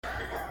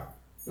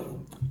The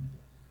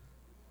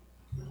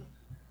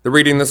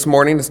reading this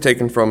morning is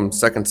taken from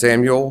 2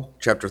 Samuel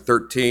chapter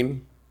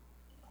 13,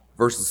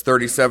 verses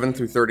 37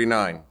 through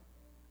 39.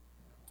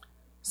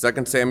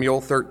 2 Samuel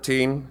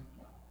 13,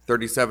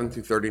 37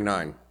 through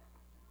 39.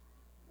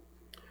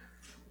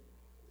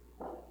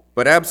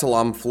 But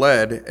Absalom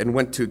fled and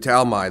went to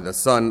Talmai, the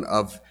son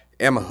of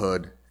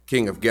Ammihud,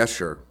 king of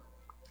Geshur.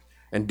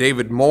 And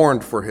David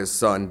mourned for his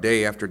son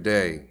day after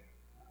day.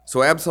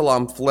 So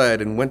Absalom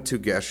fled and went to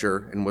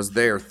Geshur and was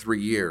there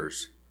 3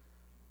 years.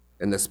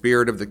 And the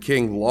spirit of the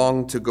king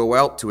longed to go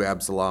out to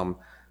Absalom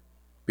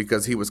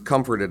because he was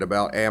comforted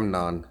about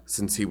Amnon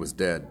since he was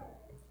dead.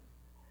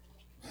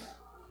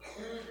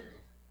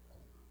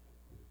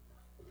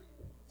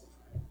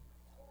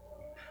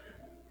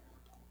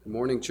 Good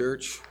morning,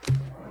 church.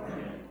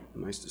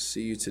 Nice to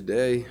see you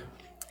today.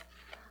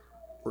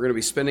 We're going to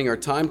be spending our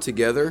time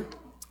together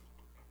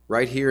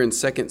right here in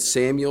 2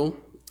 Samuel,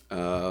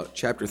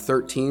 chapter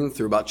 13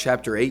 through about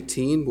chapter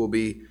 18. We'll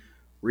be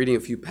reading a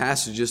few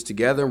passages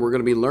together, and we're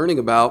going to be learning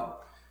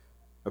about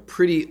a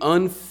pretty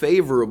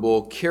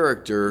unfavorable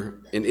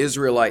character in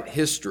Israelite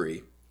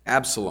history,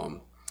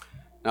 Absalom.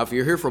 Now, if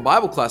you're here for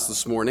Bible class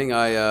this morning,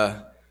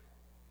 I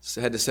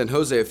had to send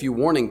Jose a few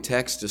warning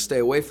texts to stay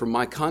away from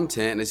my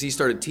content, and as he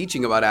started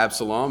teaching about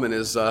Absalom in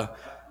his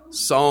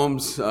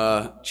Psalms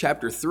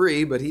chapter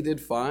 3, but he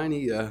did fine.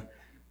 He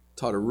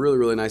taught a really,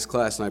 really nice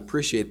class, and I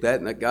appreciate that,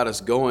 and that got us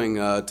going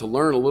to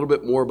learn a little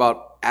bit more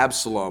about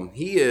Absalom.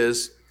 He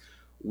is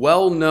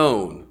well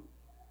known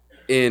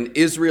in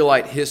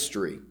Israelite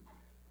history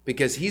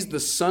because he's the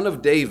son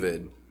of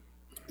David,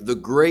 the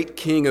great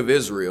king of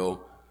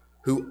Israel,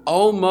 who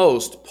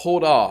almost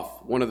pulled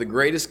off one of the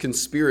greatest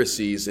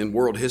conspiracies in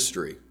world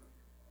history.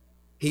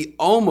 He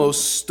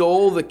almost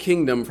stole the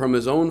kingdom from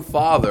his own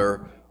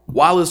father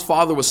while his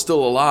father was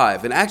still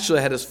alive, and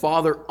actually had his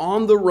father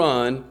on the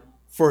run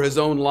for his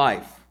own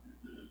life.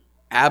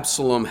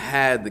 Absalom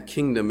had the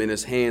kingdom in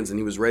his hands and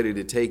he was ready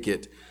to take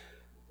it,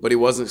 but he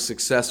wasn't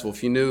successful.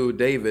 If you knew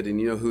David and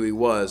you know who he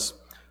was,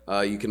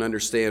 you can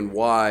understand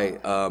why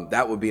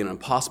that would be an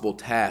impossible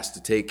task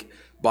to take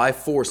by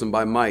force and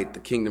by might the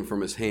kingdom from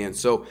his hands.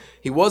 So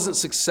he wasn't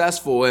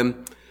successful,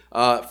 and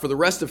for the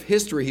rest of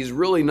history, he's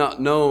really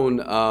not known.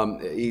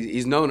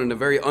 He's known in a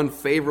very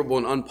unfavorable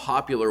and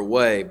unpopular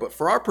way. But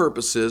for our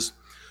purposes,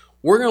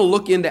 we're going to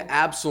look into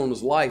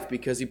Absalom's life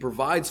because he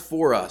provides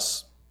for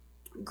us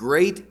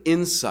great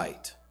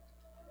insight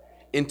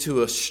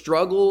into a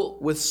struggle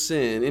with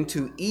sin,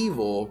 into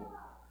evil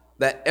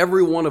that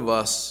every one of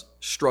us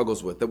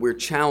struggles with, that we're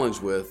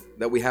challenged with,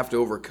 that we have to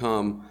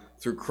overcome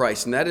through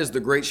Christ. And that is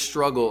the great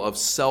struggle of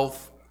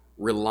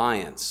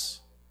self-reliance,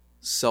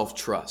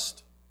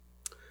 self-trust.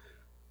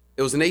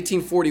 It was in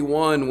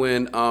 1841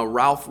 when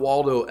Ralph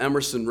Waldo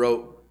Emerson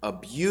wrote a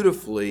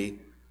beautifully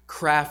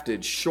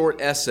crafted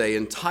short essay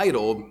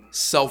entitled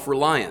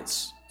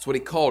Self-Reliance. That's what he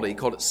called it. He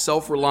called it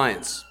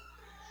Self-Reliance.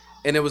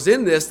 And it was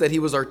in this that he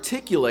was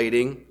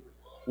articulating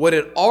what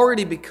had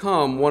already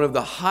become one of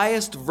the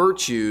highest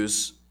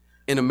virtues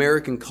in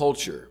American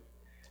culture,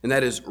 and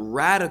that is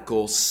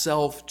radical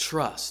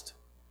self-trust.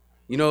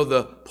 You know,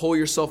 the pull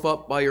yourself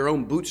up by your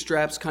own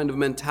bootstraps kind of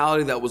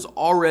mentality that was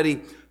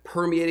already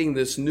permeating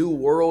this new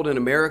world in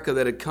America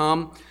that had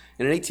come.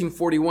 And in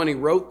 1841, he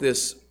wrote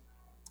this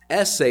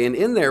essay, and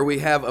in there we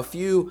have a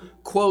few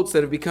quotes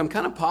that have become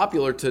kind of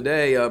popular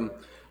today.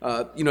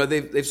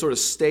 They've sort of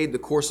stayed the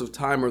course of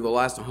time over the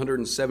last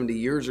 170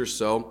 years or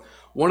so.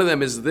 One of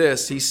them is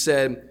this. He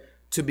said,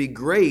 "To be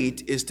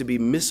great is to be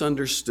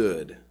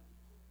misunderstood."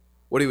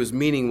 What he was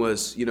meaning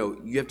was,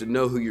 you have to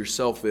know who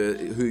yourself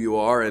is, who you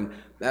are, and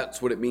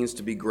that's what it means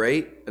to be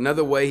great.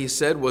 Another way he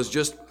said was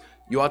just,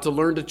 you ought to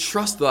learn to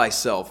trust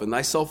thyself and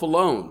thyself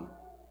alone.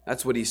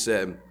 That's what he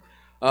said.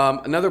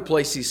 Another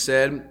place he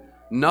said,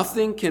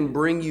 nothing can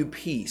bring you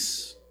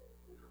peace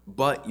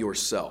but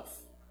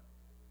yourself.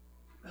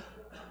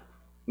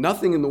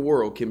 Nothing in the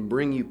world can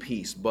bring you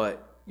peace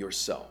but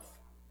yourself.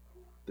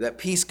 That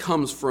peace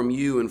comes from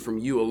you and from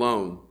you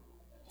alone.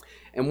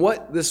 And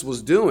what this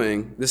was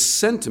doing, this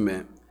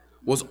sentiment,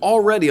 was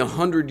already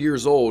 100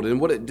 years old. And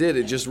what it did,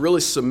 it just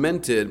really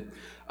cemented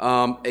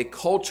a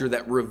culture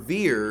that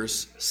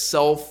reveres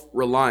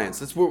self-reliance.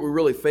 That's what we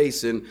really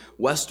face in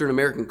Western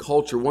American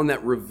culture, one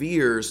that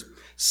reveres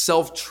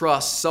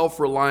self-trust,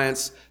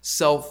 self-reliance,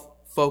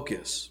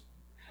 self-focus.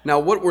 Now,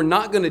 what we're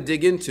not going to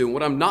dig into, and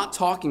what I'm not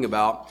talking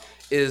about,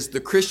 is the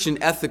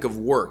Christian ethic of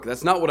work.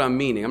 That's not what I'm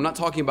meaning. I'm not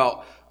talking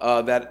about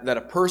that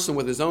a person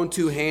with his own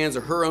two hands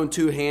or her own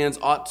two hands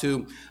ought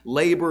to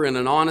labor in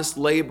an honest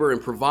labor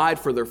and provide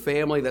for their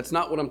family. That's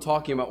not what I'm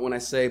talking about when I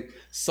say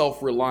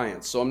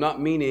self-reliance. So I'm not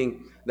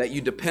meaning that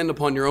you depend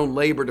upon your own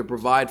labor to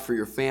provide for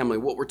your family.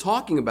 What we're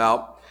talking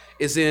about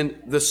is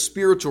in the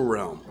spiritual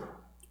realm.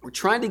 We're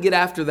trying to get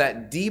after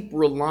that deep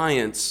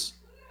reliance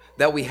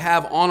that we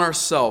have on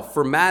ourselves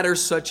for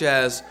matters such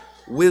as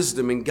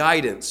wisdom and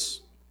guidance,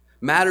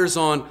 matters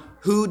on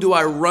who do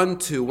I run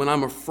to when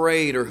I'm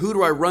afraid, or who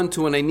do I run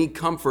to when I need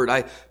comfort.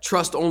 I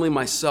trust only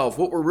myself.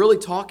 What we're really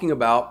talking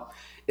about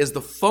is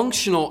the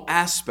functional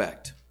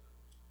aspect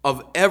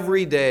of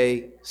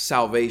everyday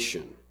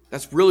salvation.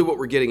 That's really what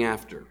we're getting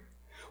after.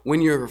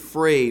 When you're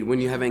afraid, when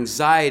you have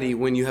anxiety,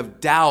 when you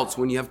have doubts,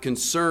 when you have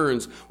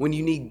concerns, when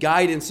you need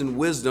guidance and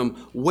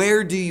wisdom,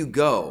 where do you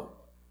go?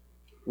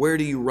 Where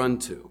do you run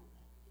to?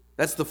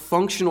 That's the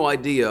functional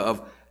idea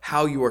of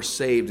how you are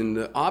saved, and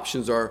the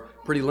options are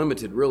pretty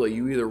limited, really.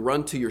 You either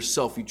run to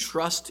yourself, you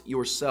trust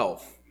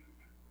yourself,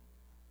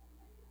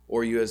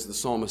 or you, as the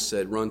psalmist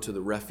said, run to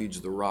the refuge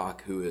of the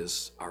rock, who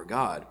is our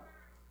God.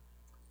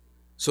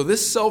 So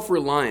this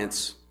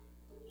self-reliance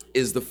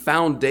is the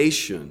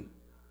foundation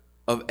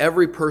of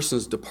every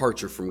person's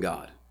departure from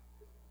God.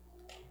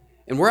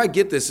 And where I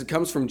get this, it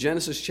comes from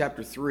Genesis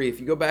chapter 3. If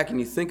you go back and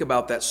you think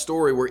about that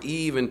story where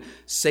Eve and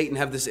Satan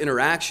have this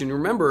interaction,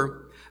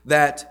 remember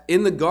that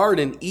in the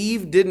garden,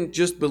 Eve didn't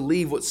just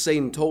believe what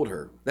Satan told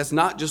her. That's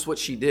not just what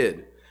she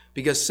did.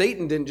 Because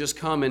Satan didn't just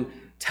come and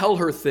tell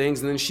her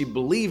things and then she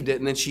believed it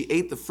and then she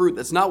ate the fruit.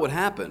 That's not what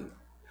happened.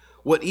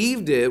 What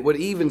Eve did, what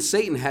Eve and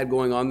Satan had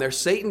going on there,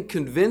 Satan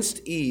convinced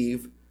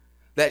Eve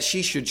that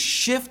she should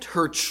shift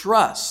her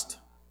trust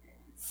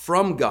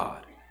from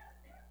God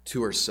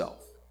to herself.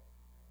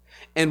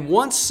 And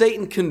once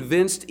Satan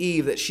convinced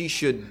Eve that she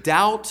should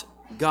doubt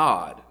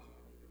God,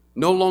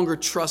 no longer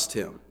trust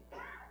him,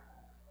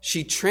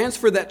 she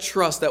transferred that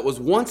trust that was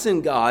once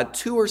in God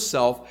to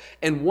herself,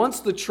 and once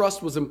the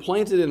trust was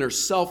implanted in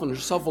herself and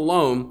herself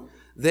alone,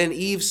 then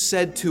Eve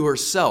said to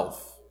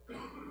herself,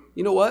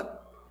 you know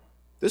what?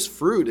 This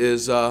fruit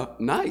is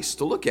nice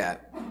to look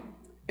at.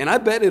 And I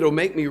bet it'll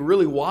make me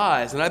really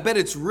wise, and I bet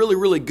it's really,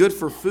 really good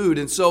for food.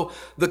 And so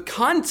the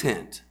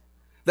content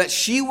that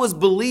she was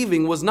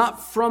believing was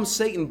not from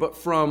Satan, but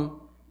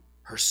from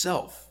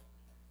herself.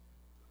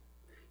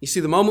 You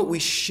see, the moment we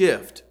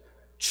shift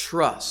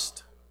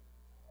trust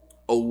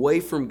away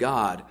from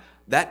God,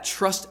 that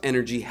trust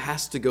energy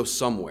has to go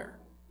somewhere.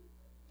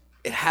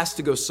 It has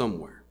to go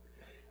somewhere.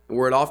 And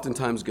where it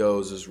oftentimes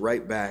goes is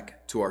right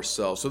back to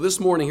ourselves. So this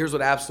morning, here's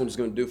what Absalom's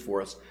going to do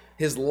for us.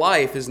 His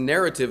life, his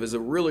narrative is a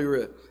really,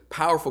 really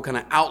powerful kind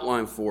of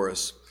outline for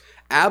us.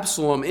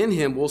 Absalom, in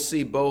him, we'll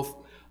see both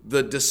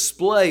the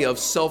display of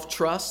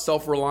self-trust,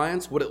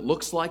 self-reliance, what it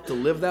looks like to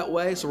live that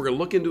way. So we're going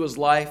to look into his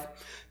life,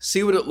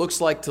 see what it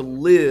looks like to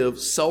live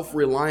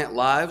self-reliant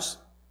lives.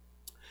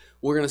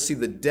 We're going to see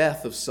the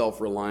death of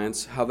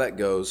self-reliance, how that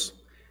goes,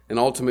 and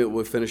ultimately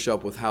we'll finish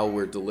up with how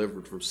we're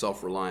delivered from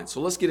self-reliance.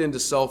 So let's get into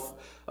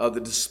the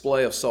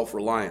display of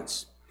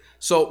self-reliance.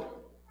 So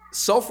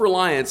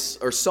self-reliance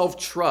or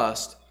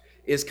self-trust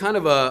is kind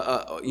of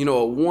a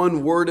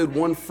one-worded,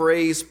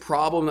 one-phrase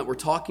problem that we're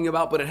talking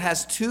about, but it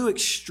has two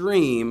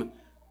extreme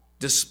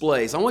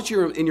displays. I want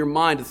you in your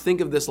mind to think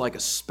of this like a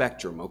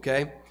spectrum,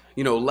 okay?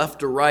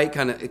 Left to right,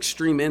 kind of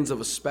extreme ends of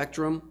a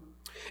spectrum.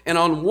 And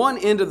on one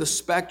end of the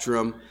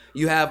spectrum,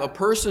 you have a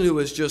person who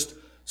is just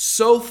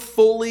so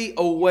fully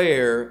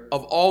aware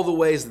of all the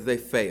ways that they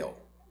fail,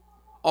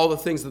 all the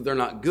things that they're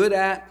not good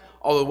at,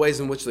 all the ways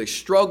in which they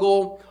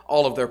struggle,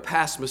 all of their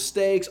past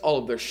mistakes, all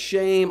of their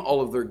shame,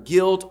 all of their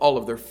guilt, all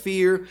of their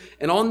fear.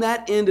 And on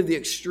that end of the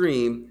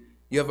extreme,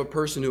 you have a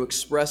person who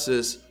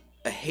expresses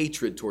a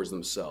hatred towards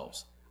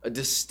themselves, a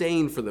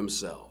disdain for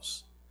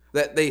themselves.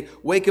 That they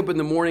wake up in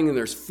the morning and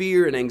there's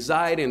fear and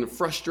anxiety and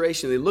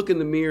frustration. They look in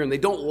the mirror and they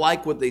don't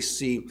like what they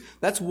see.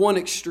 That's one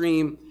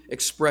extreme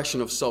expression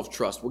of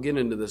self-trust. We'll get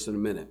into this in a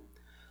minute.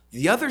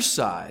 The other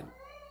side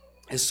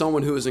is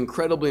someone who is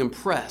incredibly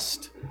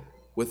impressed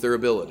with their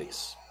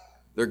abilities,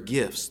 their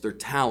gifts, their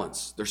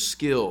talents, their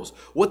skills,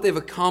 what they've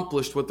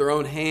accomplished with their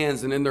own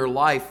hands and in their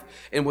life.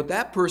 And what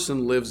that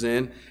person lives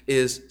in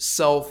is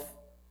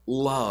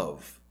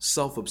self-love,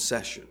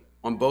 self-obsession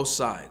on both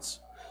sides.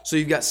 So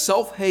you've got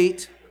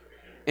self-hate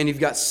and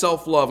you've got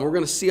self-love. And we're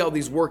going to see how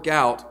these work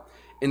out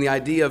in the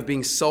idea of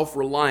being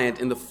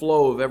self-reliant in the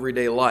flow of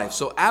everyday life.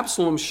 So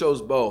Absalom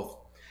shows both.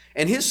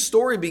 And his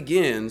story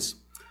begins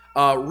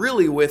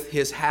really with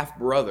his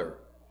half-brother,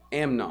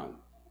 Amnon.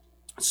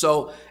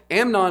 So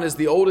Amnon is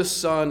the oldest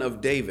son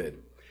of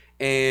David.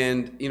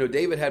 And,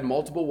 David had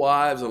multiple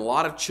wives and a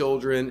lot of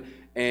children.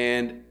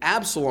 And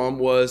Absalom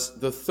was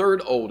the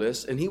third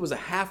oldest, and he was a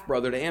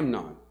half-brother to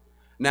Amnon.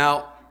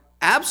 Now,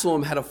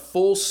 Absalom had a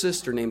full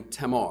sister named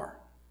Tamar.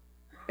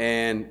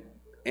 And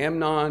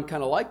Amnon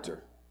kind of liked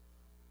her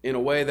in a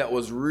way that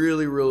was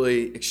really,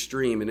 really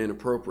extreme and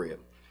inappropriate.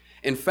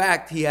 In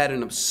fact, he had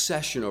an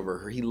obsession over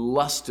her. He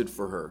lusted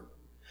for her.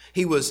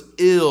 He was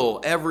ill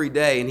every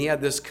day, and he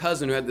had this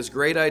cousin who had this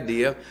great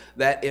idea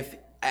that if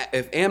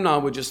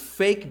Amnon would just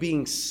fake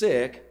being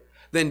sick,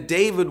 then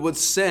David would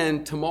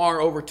send Tamar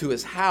over to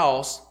his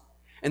house,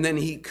 and then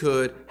he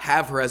could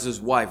have her as his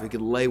wife. He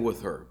could lay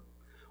with her.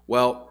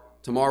 Well,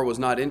 Tamar was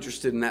not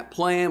interested in that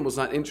plan, was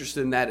not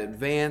interested in that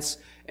advance,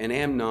 and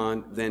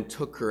Amnon then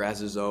took her as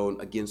his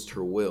own against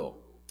her will.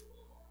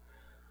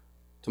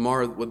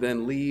 Tamar would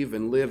then leave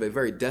and live a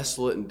very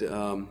desolate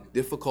and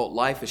difficult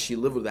life as she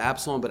lived with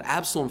Absalom, but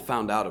Absalom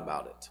found out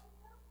about it,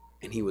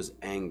 and he was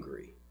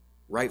angry,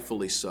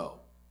 rightfully so.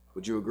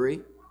 Would you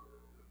agree?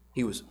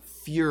 He was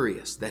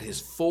furious that his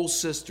full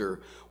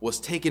sister was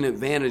taken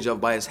advantage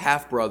of by his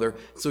half-brother.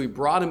 So he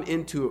brought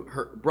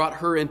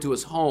her into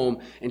his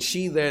home, and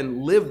she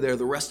then lived there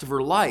the rest of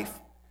her life.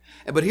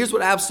 But here's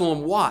what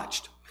Absalom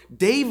watched.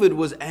 David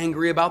was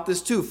angry about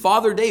this too.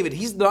 Father David,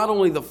 he's not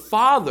only the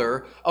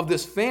father of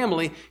this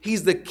family,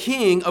 he's the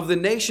king of the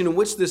nation in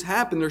which this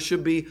happened. There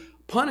should be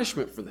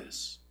punishment for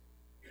this.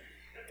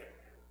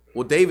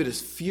 Well, David is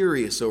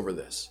furious over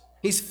this.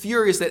 He's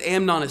furious that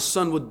Amnon, his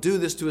son, would do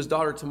this to his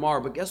daughter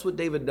Tamar. But guess what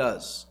David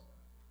does?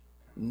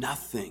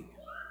 Nothing.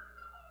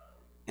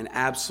 And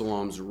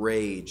Absalom's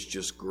rage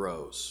just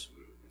grows.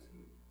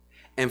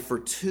 And for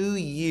 2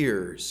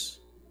 years,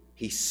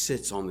 he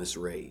sits on this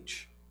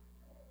rage.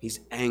 He's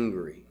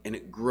angry, and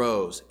it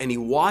grows. And he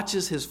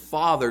watches his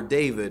father,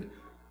 David,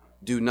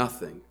 do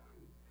nothing.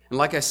 And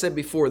like I said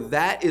before,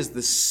 that is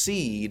the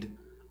seed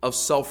of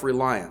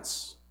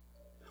self-reliance.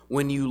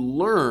 When you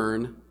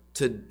learn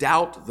to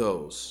doubt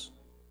those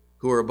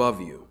who are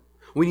above you.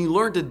 When you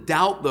learn to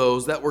doubt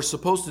those that were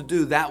supposed to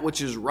do that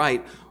which is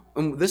right.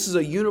 And this is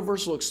a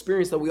universal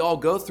experience that we all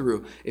go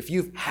through. If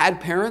you've had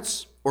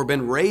parents or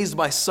been raised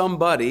by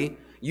somebody,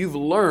 you've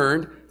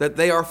learned that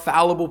they are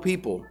fallible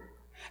people.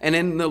 And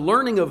in the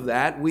learning of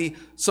that, we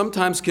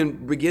sometimes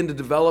can begin to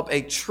develop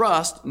a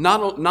trust,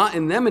 not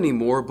in them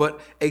anymore, but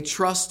a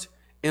trust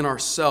in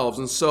ourselves.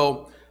 And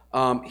so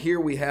here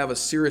we have a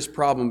serious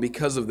problem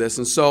because of this.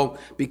 And so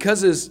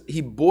because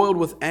he boiled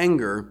with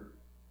anger,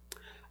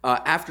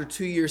 after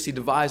 2 years he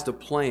devised a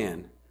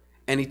plan.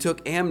 And he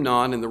took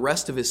Amnon and the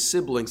rest of his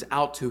siblings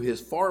out to his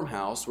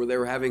farmhouse where they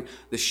were having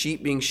the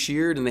sheep being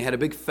sheared, and they had a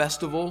big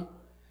festival.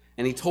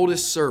 And he told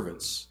his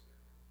servants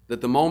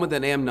that the moment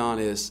that Amnon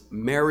is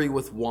merry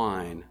with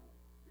wine,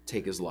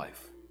 take his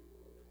life.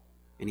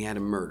 And he had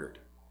him murdered.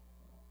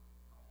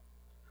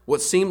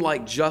 What seemed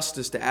like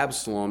justice to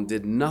Absalom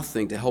did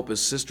nothing to help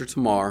his sister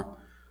Tamar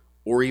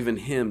or even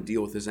him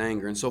deal with his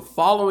anger. And so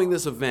following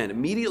this event,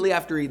 immediately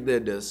after he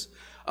did this,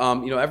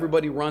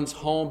 everybody runs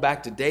home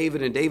back to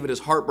David, and David is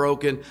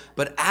heartbroken,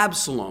 but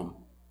Absalom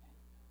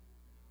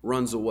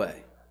runs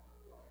away.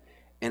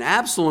 And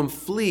Absalom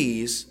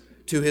flees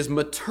to his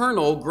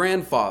maternal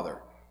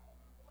grandfather,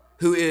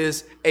 who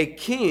is a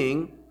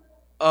king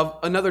of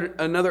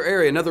another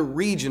area, another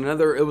region,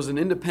 it was an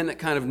independent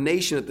kind of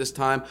nation at this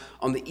time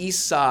on the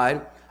east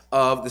side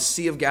of the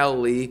Sea of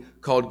Galilee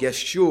called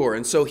Geshur.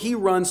 And so he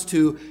runs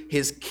to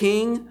his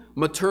king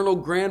maternal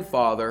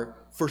grandfather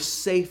for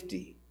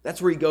safety.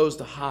 That's where he goes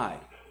to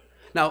hide.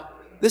 Now,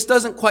 this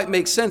doesn't quite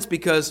make sense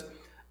because,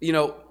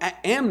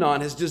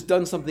 Amnon has just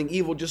done something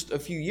evil just a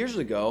few years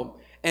ago.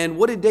 And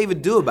what did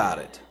David do about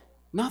it?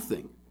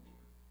 Nothing.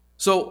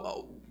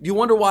 So you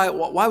wonder why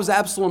was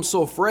Absalom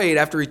so afraid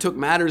after he took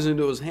matters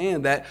into his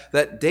hand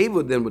that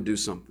David then would do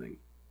something?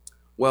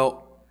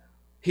 Well,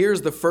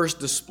 here's the first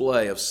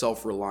display of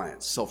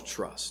self-reliance,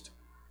 self-trust.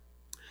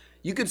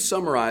 You could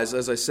summarize,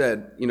 as I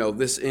said,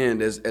 this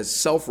end as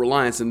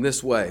self-reliance in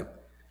this way.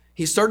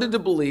 He started to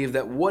believe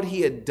that what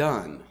he had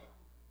done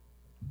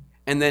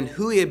and then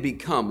who he had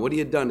become, what he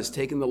had done is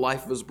taken the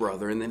life of his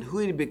brother, and then who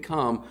he had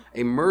become,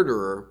 a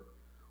murderer,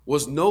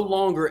 was no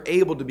longer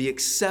able to be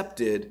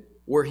accepted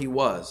where he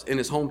was, in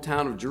his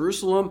hometown of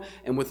Jerusalem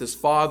and with his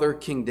father,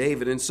 King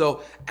David. And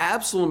so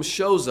Absalom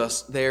shows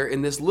us there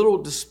in this little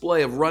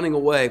display of running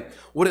away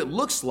what it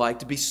looks like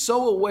to be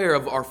so aware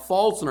of our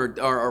faults and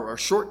our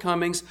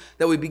shortcomings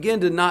that we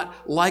begin to not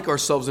like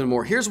ourselves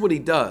anymore. Here's what he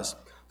does.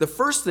 The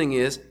first thing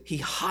is he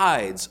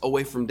hides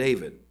away from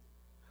David.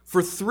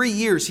 For 3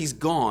 years, he's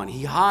gone.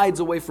 He hides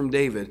away from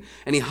David,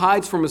 and he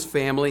hides from his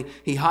family.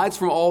 He hides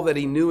from all that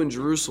he knew in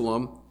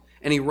Jerusalem,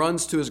 and he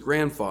runs to his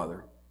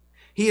grandfather.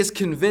 He is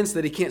convinced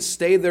that he can't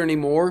stay there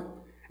anymore,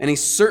 and he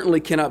certainly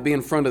cannot be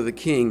in front of the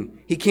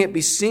king. He can't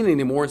be seen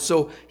anymore, and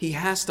so he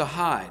has to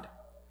hide.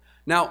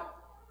 Now,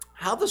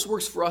 how this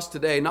works for us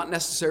today, not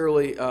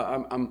necessarily,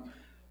 I'm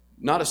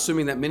not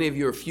assuming that many of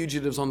you are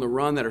fugitives on the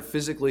run that are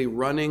physically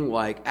running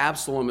like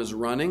Absalom is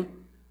running,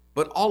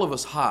 but all of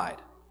us hide.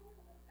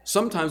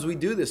 Sometimes we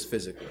do this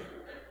physically.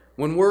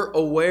 When we're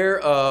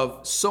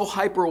so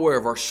hyper aware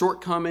of our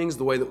shortcomings,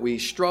 the way that we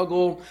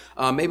struggle,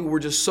 maybe we're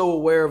just so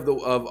aware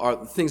of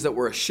our things that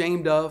we're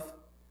ashamed of,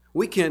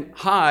 we can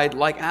hide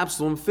like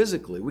Absalom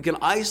physically. We can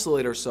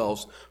isolate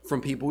ourselves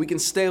from people. We can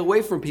stay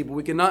away from people.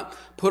 We cannot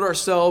put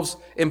ourselves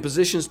in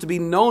positions to be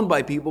known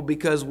by people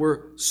because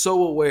we're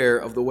so aware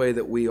of the way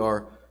that we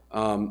are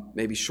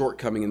maybe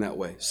shortcoming in that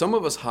way. Some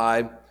of us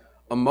hide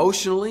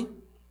emotionally.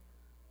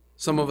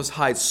 Some of us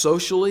hide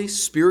socially,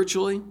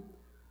 spiritually.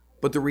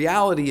 But the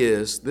reality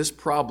is this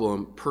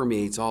problem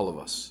permeates all of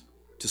us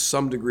to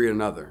some degree or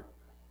another.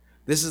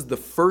 This is the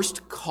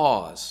first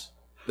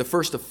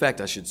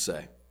effect, I should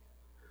say.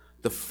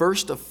 The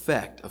first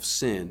effect of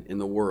sin in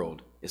the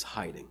world is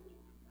hiding.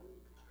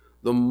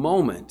 The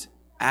moment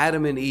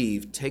Adam and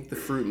Eve take the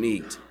fruit and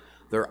eat,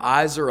 their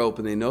eyes are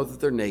open, they know that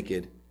they're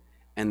naked,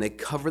 and they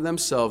cover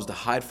themselves to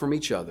hide from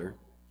each other.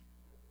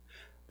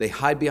 They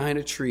hide behind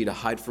a tree to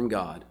hide from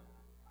God.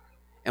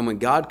 And when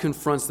God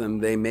confronts them,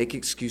 they make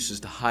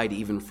excuses to hide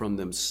even from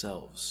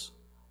themselves.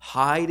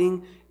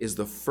 Hiding is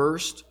the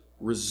first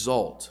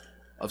result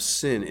of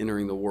sin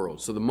entering the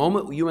world. So the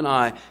moment you and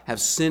I have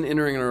sin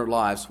entering in our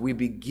lives, we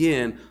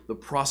begin the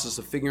process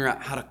of figuring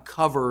out how to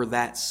cover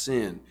that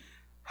sin,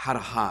 how to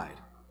hide.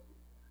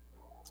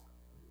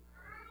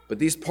 But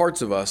these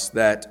parts of us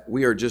that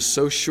we are just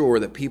so sure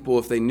that people,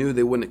 if they knew,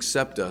 they wouldn't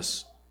accept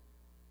us,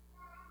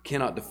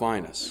 cannot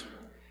define us.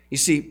 You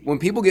see, when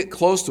people get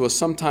close to us,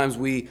 sometimes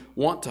we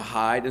want to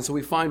hide, and so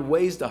we find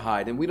ways to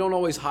hide. And we don't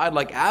always hide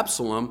like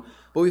Absalom,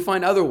 but we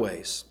find other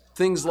ways.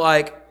 Things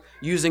like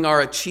using our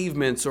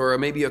achievements or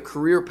maybe a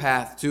career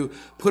path to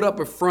put up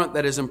a front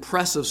that is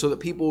impressive so that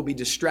people will be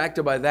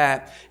distracted by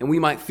that and we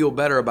might feel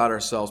better about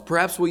ourselves.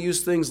 Perhaps we'll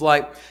use things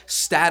like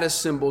status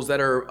symbols that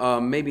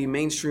are maybe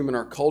mainstream in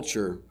our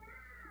culture.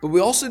 But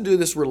we also do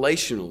this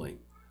relationally.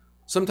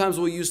 Sometimes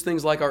we'll use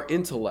things like our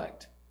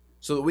intellect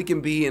so that we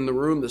can be in the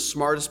room the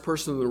smartest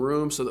person in the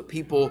room so that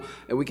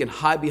and we can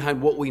hide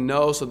behind what we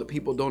know so that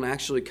people don't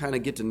actually kind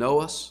of get to know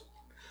us.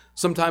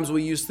 Sometimes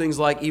we use things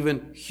like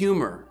even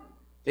humor,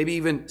 maybe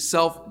even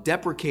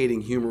self-deprecating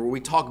humor, where we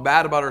talk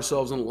bad about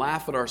ourselves and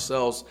laugh at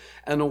ourselves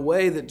in a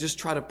way that just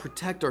try to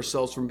protect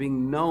ourselves from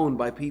being known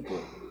by people.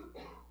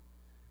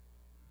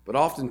 But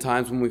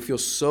oftentimes when we feel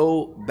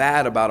so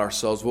bad about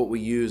ourselves, what we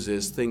use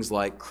is things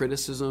like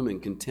criticism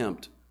and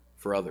contempt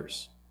for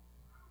others.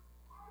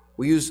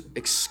 We use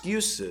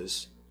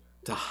excuses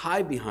to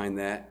hide behind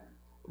that,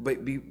 but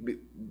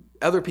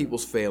other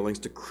people's failings,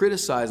 to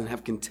criticize and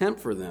have contempt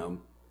for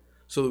them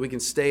so that we can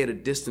stay at a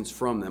distance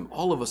from them.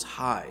 All of us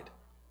hide.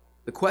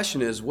 The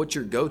question is, what's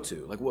your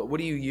go-to? Like, what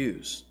do you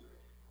use?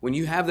 When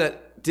you have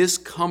that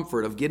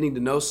discomfort of getting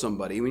to know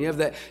somebody, when you have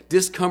that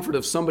discomfort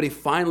of somebody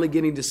finally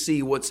getting to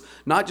see what's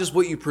not just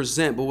what you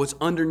present, but what's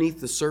underneath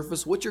the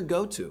surface, what's your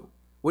go-to?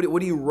 What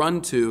do you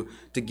run to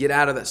get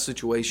out of that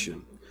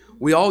situation?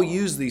 We all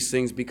use these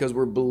things because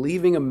we're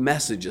believing a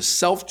message, a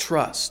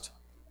self-trust,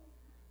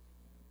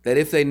 that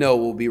if they know,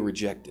 will be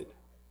rejected.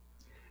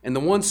 And the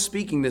one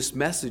speaking this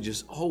message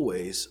is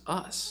always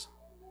us.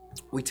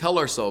 We tell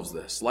ourselves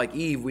this. Like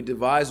Eve, we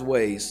devise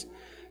ways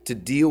to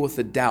deal with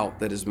the doubt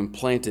that has been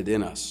planted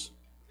in us.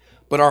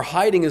 But our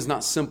hiding is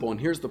not simple. And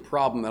here's the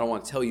problem that I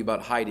want to tell you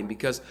about hiding,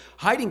 because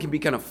hiding can be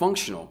kind of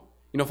functional.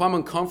 You know, if I'm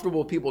uncomfortable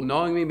with people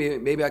knowing me,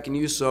 maybe I can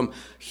use some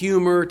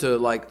humor to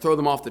like throw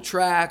them off the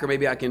track, or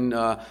maybe I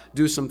can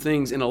do some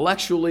things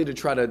intellectually to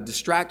try to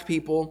distract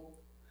people.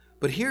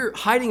 But here,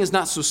 hiding is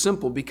not so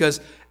simple,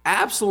 because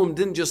Absalom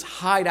didn't just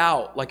hide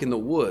out like in the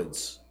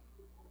woods.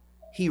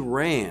 He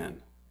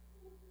ran.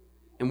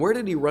 And where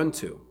did he run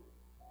to?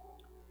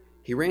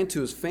 He ran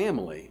to his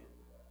family,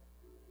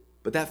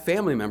 but that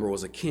family member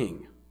was a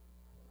king.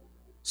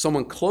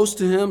 Someone close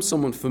to him,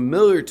 someone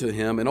familiar to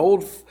him, an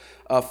old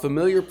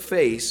familiar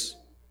face,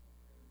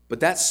 but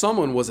that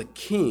someone was a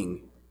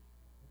king.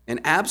 And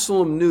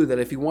Absalom knew that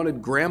if he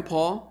wanted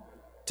Grandpa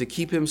to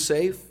keep him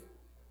safe,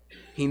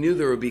 he knew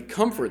there would be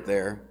comfort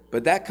there,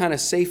 but that kind of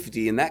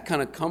safety and that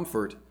kind of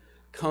comfort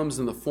comes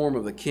in the form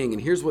of the king.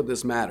 And here's what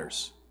this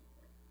matters.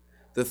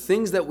 The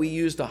things that we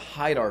use to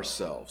hide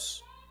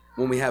ourselves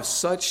when we have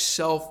such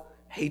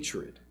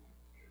self-hatred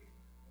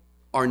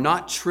are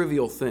not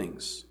trivial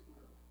things.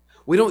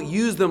 We don't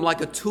use them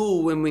like a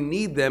tool when we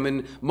need them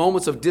in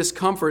moments of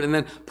discomfort and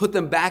then put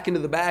them back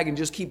into the bag and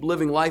just keep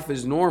living life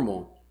as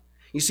normal.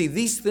 You see,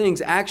 these things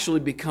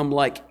actually become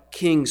like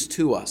kings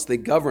to us. They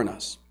govern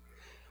us.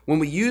 When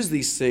we use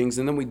these things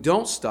and then we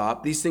don't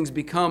stop, these things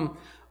become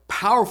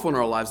powerful in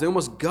our lives. They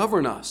almost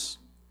govern us.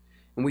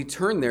 And we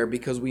turn there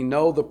because we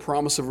know the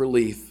promise of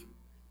relief,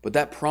 but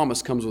that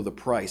promise comes with a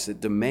price.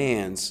 It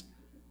demands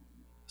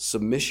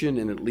submission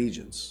and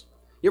allegiance.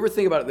 You ever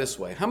think about it this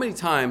way? How many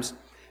times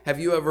have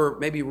you ever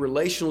maybe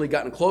relationally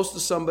gotten close to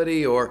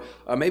somebody, or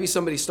maybe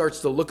somebody starts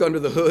to look under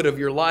the hood of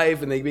your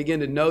life and they begin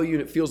to know you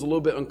and it feels a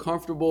little bit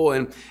uncomfortable,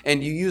 and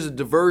you use a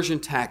diversion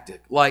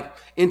tactic like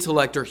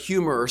intellect or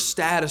humor or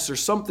status or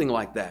something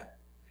like that.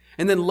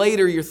 And then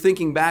later you're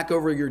thinking back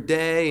over your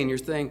day and you're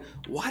saying,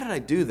 why did I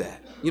do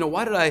that?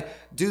 Why did I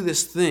do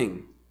this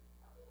thing?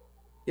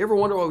 You ever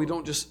wonder why we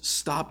don't just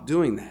stop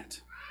doing that?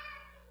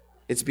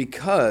 It's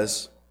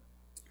because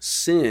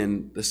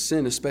sin, the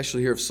sin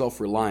especially here of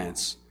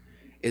self-reliance,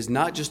 is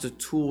not just a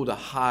tool to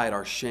hide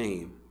our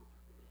shame,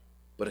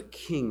 but a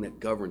king that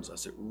governs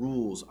us. It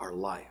rules our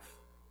life.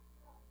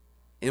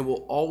 And it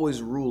will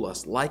always rule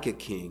us like a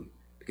king,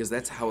 because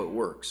that's how it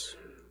works.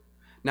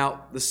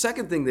 Now, the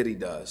second thing that he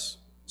does,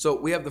 so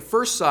we have the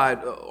first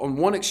side on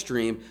one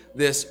extreme,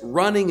 this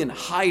running and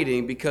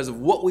hiding because of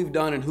what we've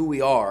done and who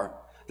we are,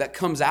 that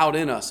comes out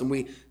in us, and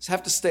we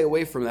have to stay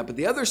away from that. But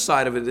the other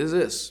side of it is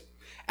this.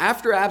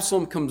 After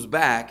Absalom comes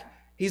back,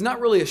 he's not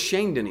really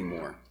ashamed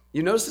anymore.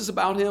 You notice this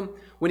about him?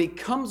 When he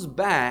comes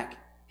back,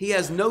 he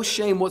has no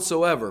shame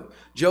whatsoever.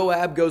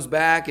 Joab goes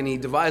back and he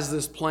devises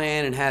this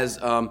plan and has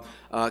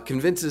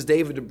convinces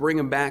David to bring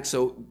him back.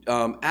 So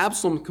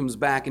Absalom comes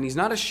back and he's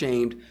not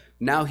ashamed.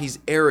 Now he's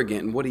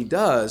arrogant. And what he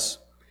does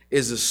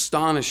is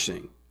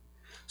astonishing.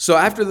 So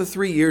after the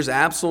 3 years,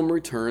 Absalom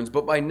returns,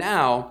 but by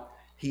now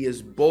he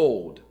is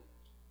bold.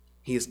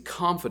 He is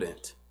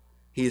confident.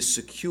 He is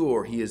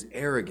secure. He is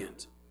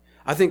arrogant.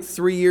 I think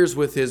 3 years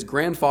with his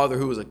grandfather,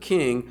 who was a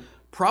king,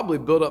 probably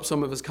built up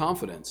some of his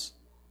confidence.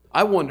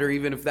 I wonder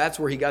even if that's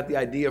where he got the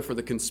idea for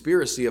the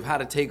conspiracy of how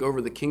to take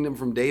over the kingdom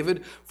from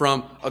David,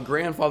 from a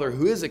grandfather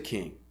who is a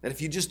king. That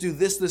if you just do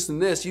this, this,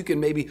 and this, you can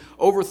maybe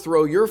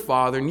overthrow your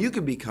father and you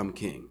can become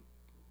king.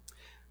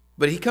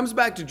 But he comes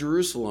back to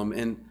Jerusalem,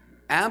 and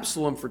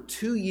Absalom for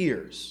 2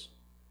 years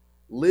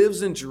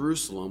lives in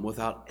Jerusalem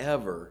without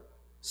ever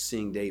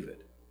seeing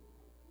David.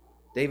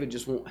 David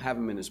just won't have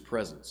him in his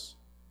presence.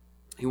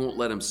 He won't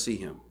let him see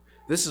him.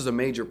 This is a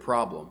major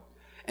problem.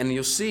 And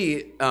you'll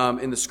see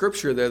in the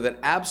scripture there that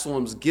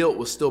Absalom's guilt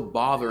was still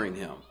bothering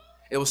him.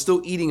 It was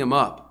still eating him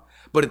up.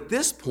 But at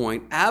this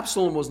point,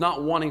 Absalom was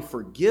not wanting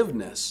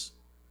forgiveness.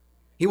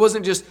 He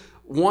wasn't just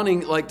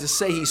wanting to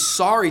say he's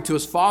sorry to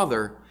his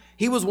father.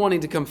 He was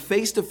wanting to come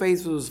face to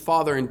face with his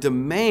father and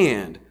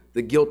demand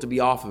the guilt to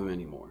be off of him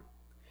anymore.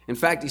 In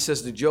fact, he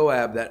says to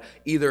Joab that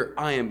either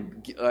I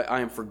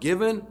am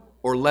forgiven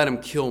or let him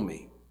kill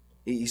me.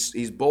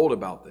 He's bold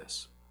about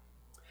this.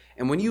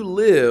 And when you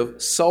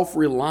live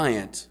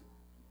self-reliant,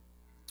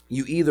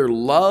 you either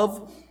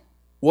love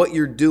what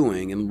you're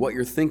doing and what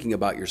you're thinking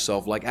about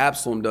yourself, like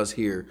Absalom does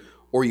here,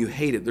 or you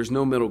hate it. There's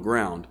no middle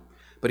ground.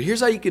 But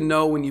here's how you can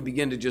know when you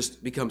begin to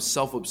just become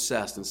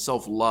self-obsessed and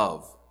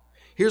self-love.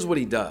 Here's what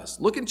he does.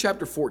 Look in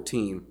chapter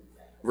 14,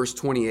 verse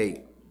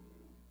 28.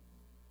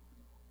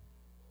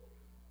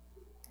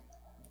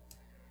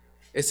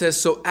 It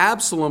says, "So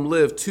Absalom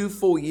lived 2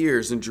 full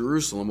years in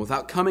Jerusalem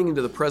without coming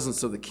into the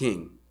presence of the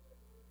king.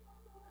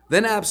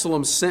 Then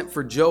Absalom sent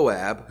for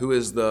Joab, who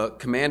is the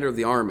commander of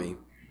the army,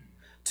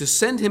 to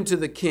send him to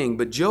the king,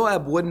 but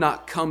Joab would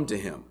not come to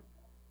him.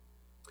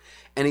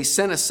 And he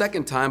sent a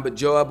second time, but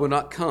Joab would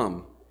not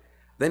come.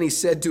 Then he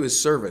said to his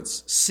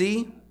servants,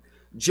 'See,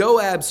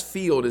 Joab's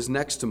field is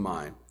next to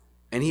mine,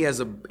 and he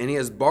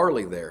has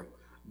barley there.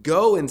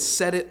 Go and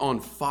set it on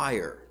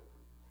fire.'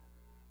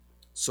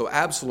 So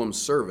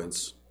Absalom's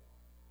servants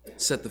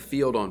set the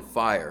field on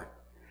fire.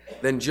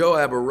 Then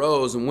Joab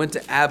arose and went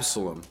to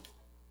Absalom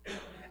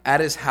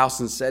at his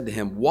house and said to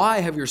him, 'Why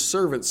have your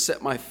servants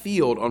set my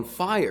field on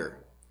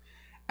fire?'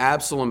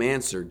 Absalom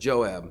answered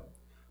Joab,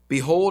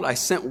 'Behold, I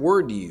sent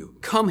word to you,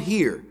 come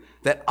here,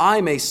 that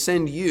I may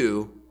send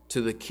you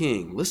to the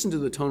king.'" Listen to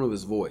the tone of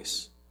his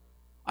voice.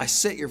 "I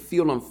set your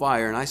field on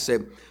fire, and I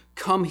said,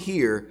 'Come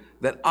here,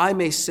 that I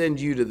may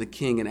send you to the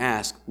king and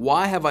ask,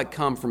 why have I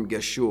come from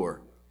Geshur?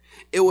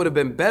 It would have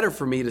been better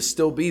for me to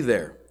still be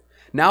there.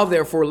 Now,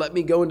 therefore, let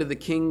me go into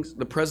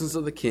the presence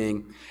of the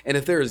king, and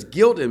if there is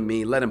guilt in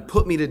me, let him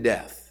put me to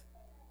death.'"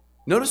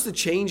 Notice the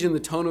change in the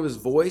tone of his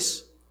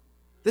voice.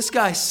 This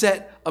guy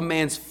set a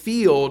man's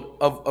field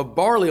of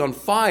barley on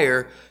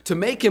fire to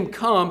make him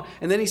come,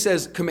 and then he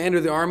says, "Commander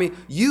of the army,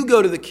 you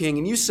go to the king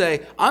and you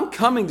say, 'I'm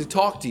coming to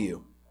talk to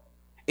you.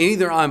 And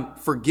either I'm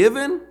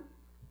forgiven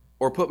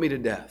or put me to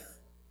death.'"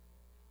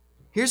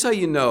 Here's how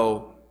you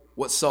know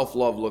what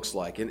self-love looks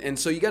like. And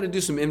so you got to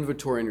do some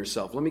inventory on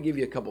yourself. Let me give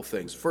you a couple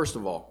things. First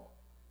of all,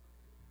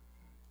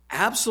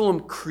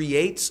 Absalom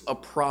creates a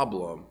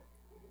problem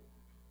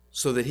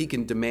so that he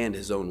can demand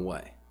his own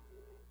way.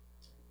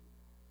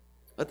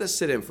 Let that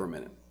sit in for a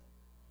minute.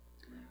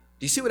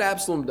 Do you see what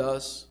Absalom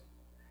does?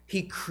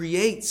 He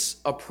creates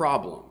a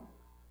problem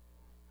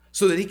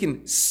so that he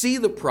can see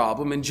the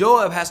problem, and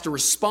Joab has to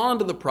respond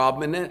to the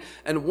problem.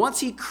 And once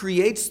he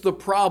creates the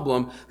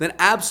problem, then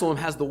Absalom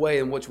has the way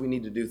in which we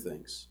need to do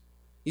things.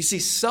 You see,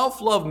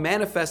 self-love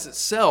manifests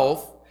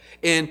itself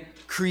in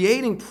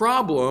creating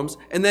problems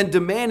and then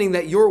demanding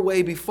that your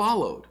way be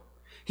followed.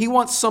 He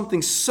wants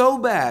something so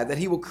bad that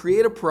he will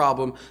create a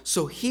problem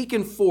so he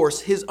can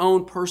force his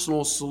own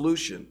personal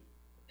solution.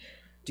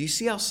 Do you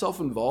see how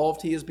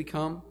self-involved he has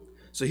become?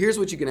 So here's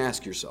what you can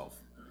ask yourself.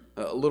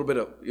 A little bit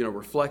of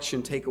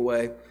reflection,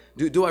 takeaway.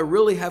 Do I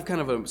really have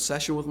kind of an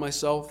obsession with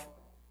myself?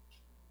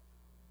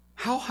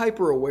 How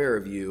hyper-aware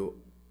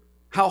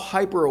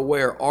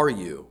are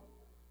you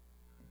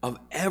of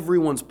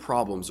everyone's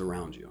problems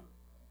around you?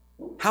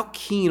 How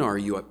keen are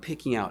you at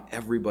picking out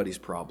everybody's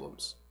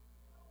problems?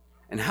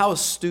 And how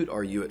astute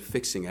are you at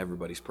fixing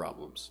everybody's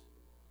problems?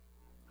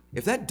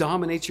 If that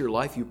dominates your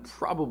life, you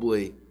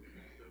probably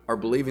are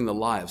believing the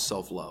lie of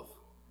self-love.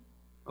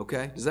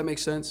 Okay? Does that make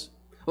sense?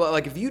 Well,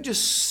 like if you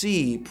just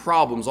see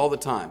problems all the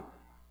time,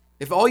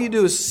 if all you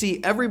do is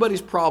see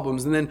everybody's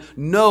problems and then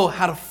know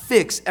how to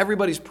fix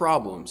everybody's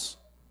problems,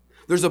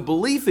 there's a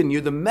belief in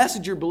you. The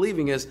message you're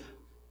believing is,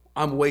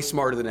 I'm way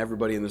smarter than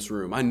everybody in this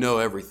room. I know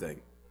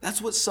everything.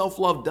 That's what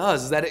self-love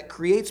does, is that it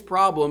creates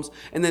problems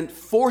and then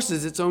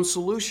forces its own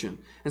solution.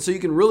 And so you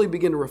can really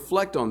begin to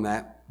reflect on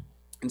that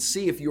and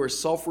see if you are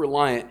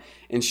self-reliant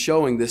in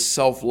showing this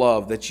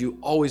self-love that you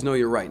always know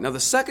you're right. Now, the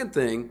second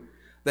thing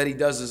that he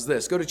does is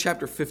this. Go to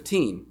chapter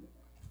 15.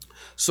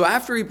 So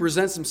after he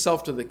presents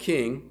himself to the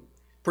king,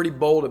 pretty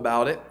bold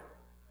about it,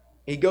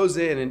 he goes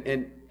in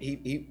and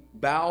he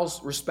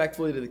bows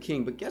respectfully to the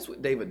king. But guess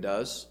what David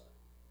does?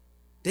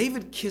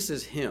 David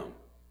kisses him.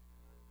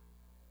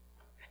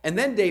 And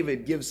then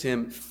David gives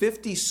him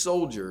 50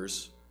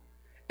 soldiers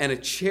and a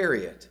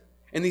chariot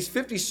And these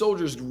 50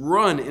 soldiers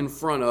run in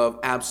front of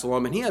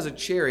Absalom, and he has a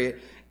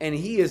chariot, and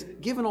he is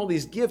given all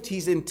these gifts.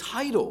 He's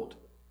entitled.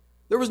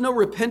 There was no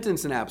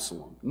repentance in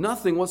Absalom,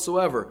 nothing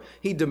whatsoever.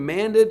 He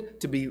demanded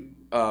to be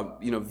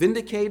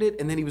vindicated,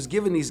 and then he was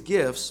given these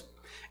gifts.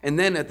 And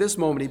then at this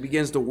moment, he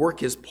begins to work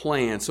his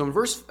plan. So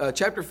in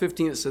chapter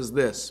 15, it says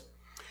this: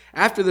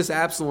 After this,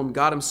 Absalom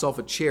got himself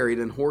a chariot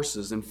and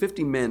horses and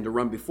 50 men to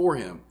run before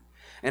him.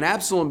 And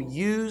Absalom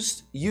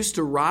used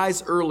to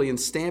rise early and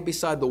stand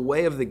beside the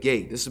way of the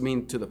gate. This would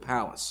mean to the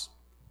palace.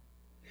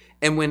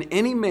 And when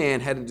any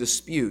man had a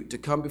dispute to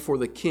come before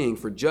the king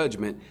for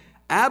judgment,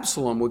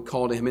 Absalom would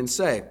call to him and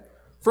say,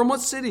 "From what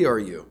city are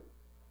you?"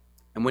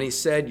 And when he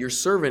said, "Your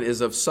servant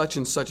is of such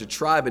and such a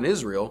tribe in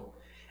Israel,"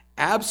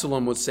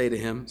 Absalom would say to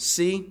him,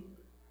 "See,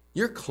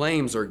 your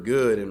claims are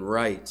good and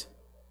right.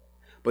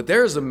 But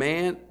there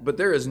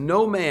is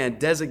no man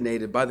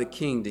designated by the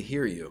king to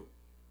hear you."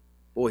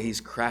 Boy,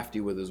 he's crafty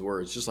with his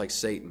words, just like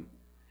Satan.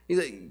 He's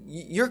like,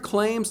 your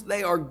claims,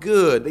 they are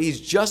good. He's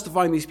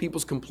justifying these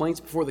people's complaints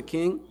before the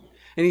king.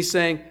 And he's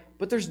saying,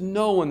 but there's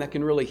no one that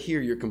can really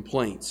hear your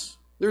complaints.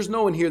 There's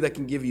no one here that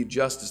can give you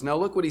justice. Now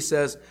look what he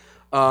says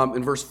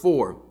in verse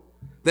 4.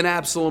 Then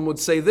Absalom would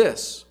say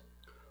this: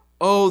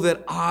 "Oh,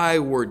 that I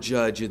were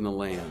judge in the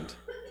land.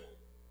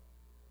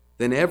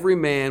 Then every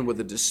man with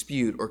a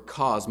dispute or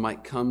cause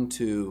might come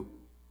to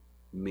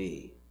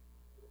me,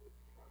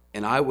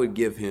 and I would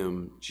give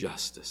him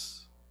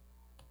justice."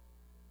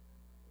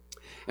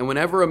 And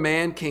whenever a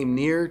man came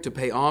near to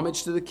pay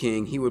homage to the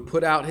king, he would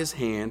put out his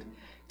hand,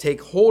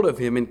 take hold of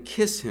him, and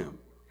kiss him.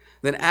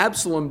 Then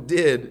Absalom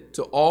did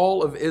to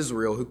all of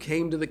Israel who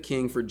came to the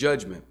king for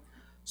judgment.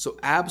 So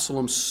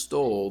Absalom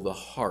stole the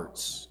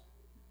hearts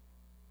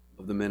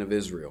of the men of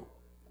Israel.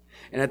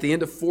 And at the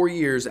end of 4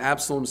 years,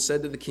 Absalom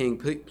said to the king,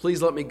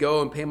 "Please let me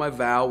go and pay my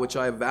vow, which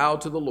I have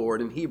vowed to the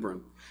Lord in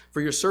Hebron. For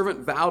your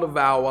servant vowed a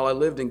vow while I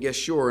lived in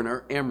Geshur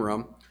and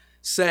Amram,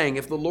 saying,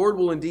 'If the Lord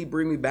will indeed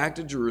bring me back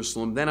to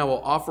Jerusalem, then I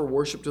will offer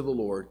worship to the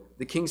Lord.'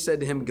 The king said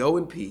to him, 'Go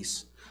in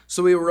peace.'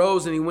 So he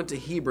arose and he went to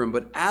Hebron.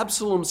 But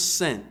Absalom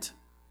sent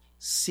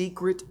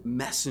secret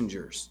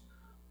messengers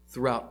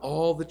throughout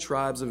all the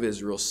tribes of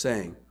Israel,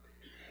 saying,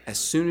 'As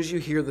soon as you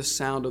hear the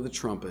sound of the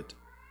trumpet,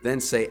 then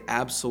say,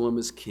 Absalom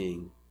is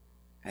king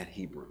at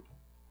Hebron.'"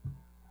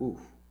 Ooh.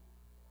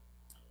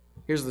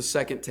 Here's the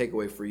second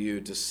takeaway for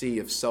you to see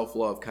if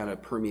self-love kind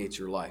of permeates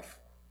your life.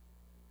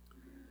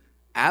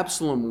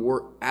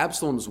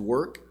 Absalom's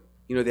work,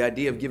 the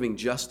idea of giving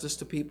justice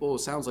to people,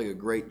 sounds like a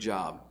great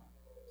job.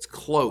 It's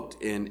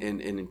cloaked in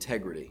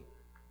integrity.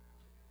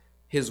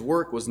 His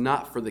work was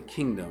not for the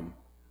kingdom,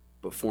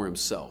 but for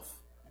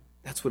himself.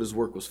 That's what his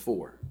work was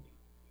for.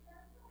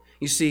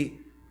 You see,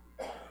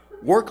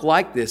 work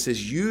like this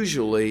is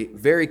usually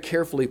very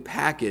carefully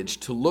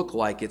packaged to look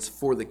like it's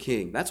for the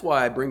king. That's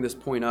why I bring this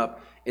point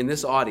up in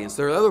this audience.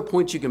 There are other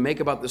points you can make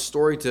about this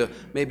story to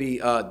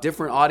maybe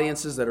different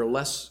audiences that are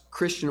less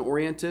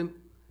Christian-oriented.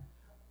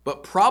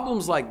 But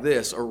problems like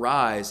this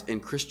arise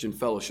in Christian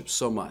fellowship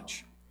so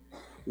much.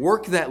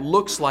 Work that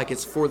looks like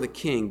it's for the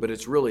king, but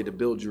it's really to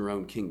build your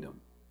own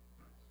kingdom.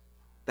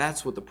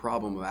 That's what the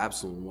problem of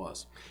Absalom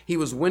was. He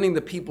was winning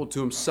the people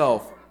to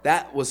himself.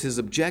 That was his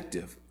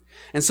objective.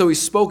 And so he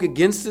spoke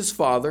against his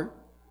father,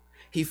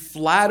 he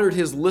flattered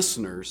his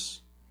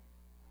listeners,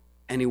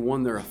 and he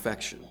won their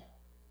affection.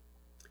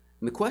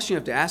 And the question you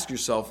have to ask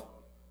yourself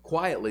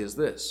quietly is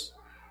this: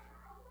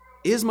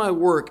 is my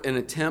work an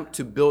attempt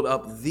to build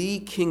up the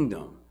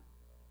kingdom,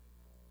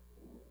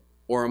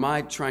 or am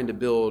I trying to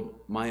build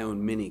my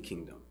own mini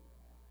kingdom?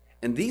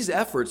 And these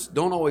efforts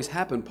don't always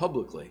happen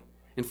publicly.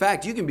 In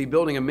fact, you can be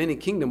building a mini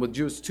kingdom with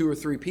just 2 or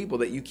 3 people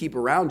that you keep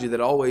around you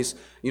that always,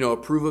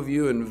 approve of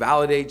you and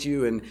validate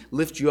you and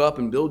lift you up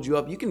and build you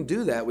up. You can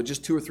do that with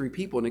just 2 or 3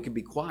 people, and it can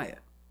be quiet.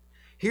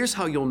 Here's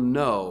how you'll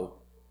know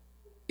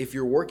if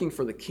you're working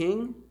for the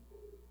king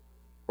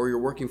or you're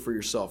working for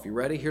yourself. You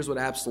ready? Here's what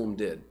Absalom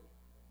did.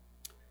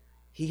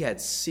 He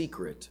had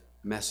secret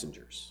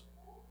messengers.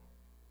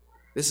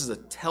 This is a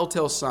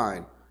telltale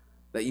sign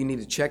that you need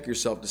to check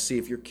yourself to see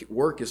if your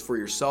work is for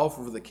yourself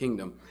or for the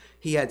kingdom.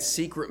 He had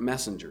secret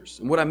messengers.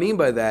 And what I mean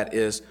by that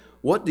is,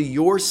 what do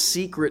your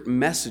secret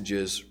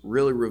messages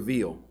really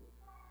reveal?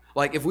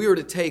 Like if we were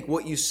to take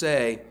what you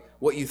say,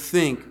 what you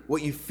think,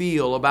 what you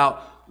feel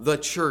about the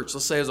church,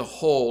 let's say as a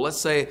whole, let's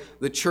say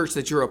the church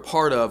that you're a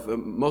part of,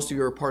 most of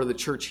you are a part of the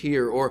church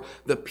here, or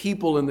the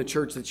people in the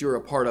church that you're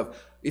a part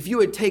of. If you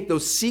would take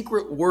those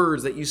secret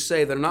words that you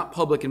say that are not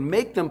public and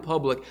make them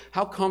public,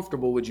 how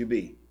comfortable would you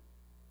be?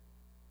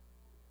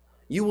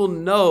 You will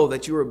know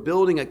that you are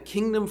building a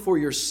kingdom for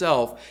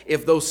yourself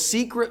if those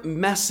secret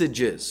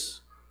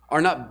messages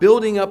are not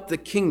building up the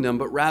kingdom,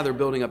 but rather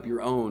building up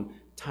your own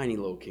tiny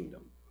little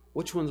kingdom.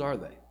 Which ones are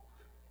they?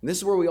 And this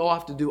is where we all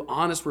have to do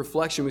honest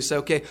reflection. We say,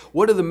 okay,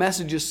 what are the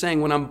messages saying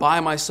when I'm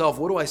by myself?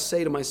 What do I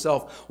say to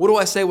myself? What do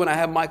I say when I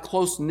have my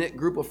close-knit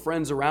group of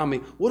friends around me?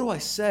 What do I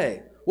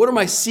say? What are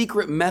my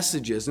secret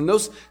messages? And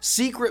those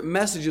secret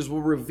messages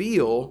will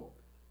reveal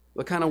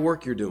the kind of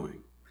work you're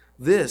doing.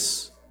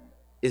 This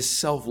is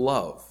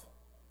self-love.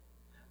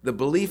 The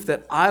belief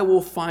that I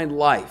will find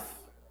life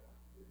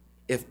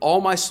if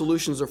all my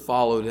solutions are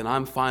followed and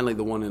I'm finally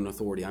the one in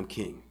authority, I'm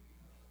king.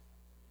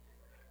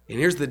 And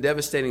here's the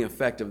devastating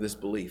effect of this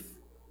belief.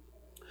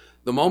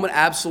 The moment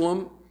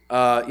Absalom,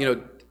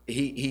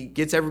 he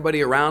gets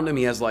everybody around him.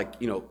 He has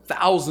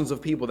thousands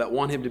of people that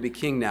want him to be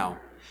king now.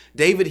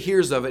 David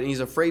hears of it and he's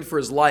afraid for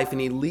his life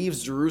and he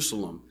leaves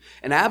Jerusalem.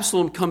 And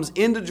Absalom comes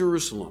into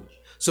Jerusalem.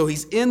 So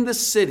he's in the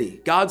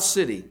city, God's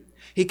city.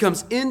 He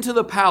comes into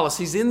the palace.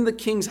 He's in the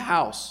king's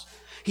house.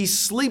 He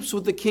sleeps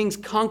with the king's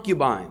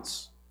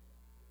concubines.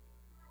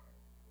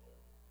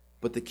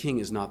 But the king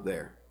is not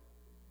there.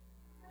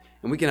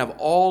 And we can have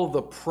all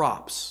the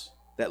props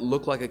that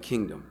look like a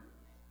kingdom,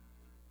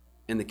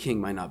 and the king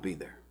might not be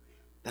there.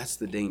 That's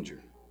the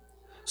danger.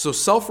 So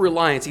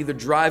self-reliance either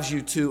drives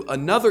you to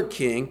another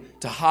king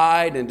to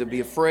hide and to be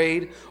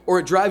afraid, or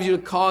it drives you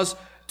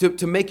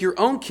to make your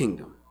own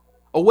kingdom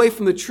away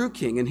from the true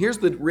king. And here's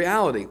the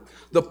reality.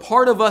 The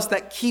part of us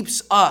that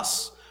keeps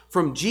us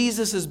from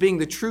Jesus as being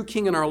the true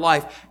king in our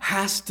life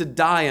has to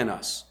die in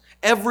us.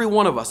 Every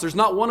one of us. There's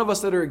not one of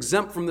us that are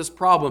exempt from this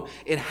problem.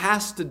 It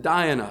has to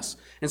die in us.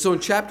 And so in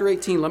chapter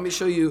 18, let me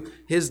show you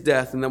his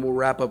death, and then we'll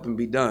wrap up and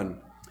be done.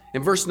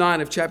 In verse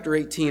 9 of chapter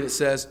 18, it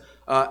says,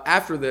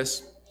 after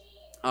this,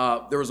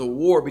 there was a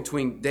war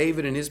between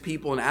David and his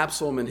people and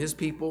Absalom and his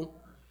people.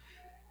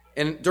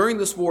 And during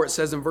this war, it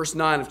says in verse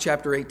 9 of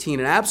chapter 18,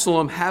 and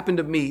Absalom happened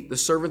to meet the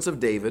servants of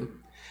David.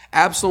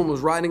 Absalom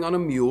was riding on a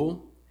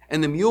mule,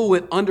 and the mule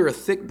went under a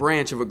thick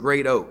branch of a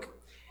great oak.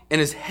 And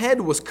his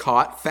head was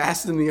caught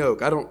fast in the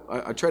oak.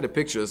 I tried to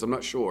picture this, I'm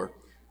not sure.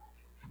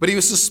 But he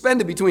was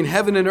suspended between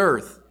heaven and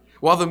earth,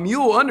 while the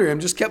mule under him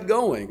just kept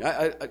going.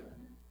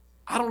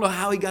 I don't know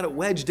how he got it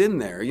wedged in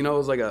there. It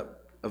was like a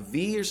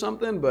V or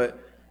something, but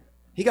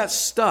he got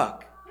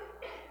stuck.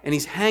 And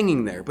he's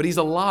hanging there, but he's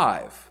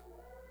alive.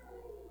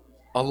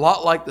 A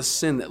lot like the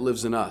sin that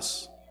lives in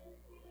us.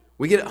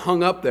 We get it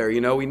hung up there,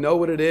 we know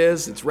what it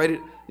is. It's ready.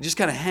 It just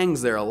kind of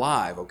hangs there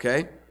alive,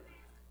 okay?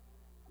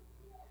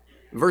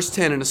 Verse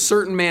 10, and a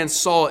certain man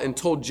saw it and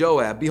told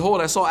Joab, behold,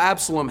 I saw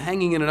Absalom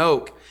hanging in an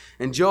oak.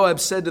 And Joab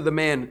said to the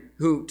man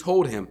who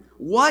told him,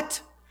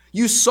 what?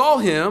 You saw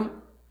him?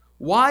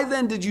 Why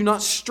then did you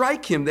not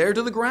strike him there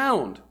to the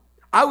ground?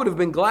 I would have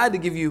been glad to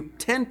give you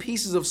 10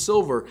 pieces of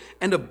silver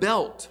and a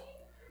belt.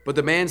 But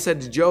the man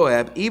said to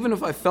Joab, even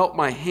if I felt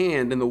my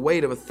hand in the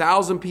weight of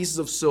 1,000 pieces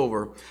of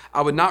silver,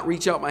 I would not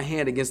reach out my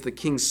hand against the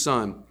king's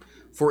son.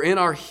 For in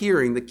our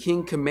hearing the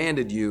king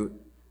commanded you,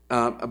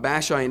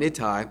 Abishai and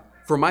Ittai,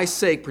 for my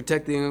sake,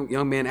 protect the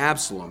young man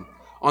Absalom.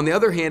 On the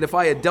other hand, if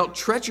I had dealt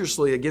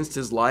treacherously against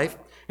his life,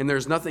 and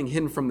there's nothing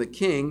hidden from the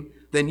king,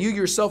 then you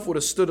yourself would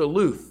have stood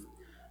aloof.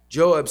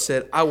 Joab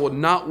said, I will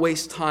not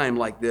waste time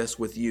like this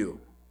with you.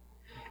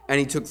 And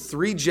he took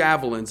 3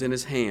 javelins in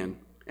his hand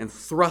and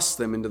thrust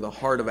them into the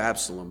heart of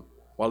Absalom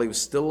while he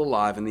was still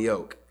alive in the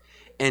oak.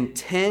 And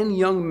 10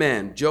 young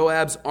men,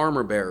 Joab's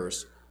armor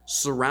bearers,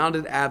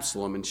 surrounded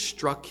Absalom and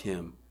struck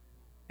him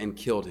and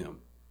killed him.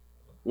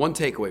 One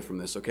takeaway from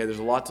this, okay? There's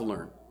a lot to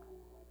learn.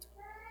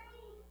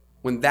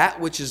 When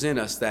that which is in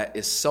us that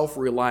is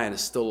self-reliant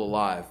is still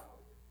alive,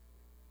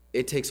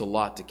 it takes a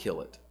lot to kill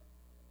it.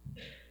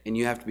 And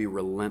you have to be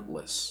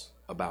relentless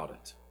about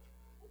it.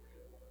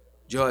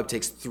 Joab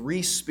takes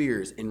 3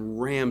 spears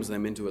and rams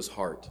them into his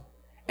heart.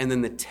 And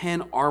then the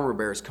 10 armor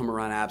bearers come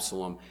around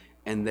Absalom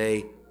and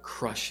they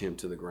crush him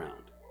to the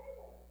ground.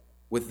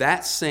 With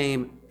that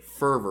same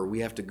fervor,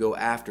 we have to go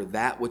after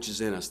that which is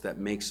in us that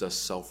makes us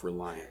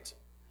self-reliant.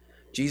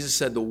 Jesus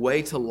said the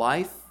way to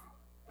life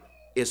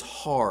is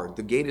hard.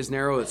 The gate is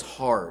narrow, it's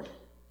hard.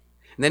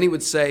 And then he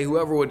would say,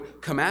 whoever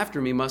would come after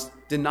me must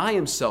deny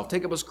himself,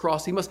 take up his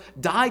cross. He must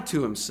die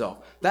to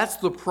himself. That's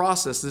the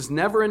process, this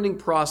never-ending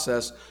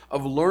process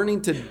of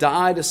learning to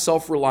die to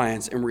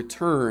self-reliance and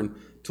return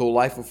to a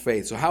life of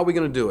faith. So how are we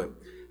going to do it?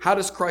 How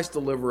does Christ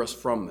deliver us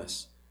from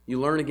this? You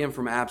learn again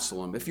from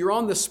Absalom. If you're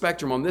on this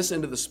spectrum, on this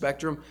end of the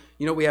spectrum,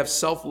 we have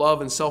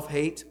self-love and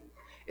self-hate.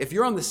 If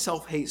you're on the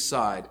self-hate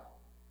side,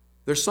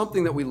 there's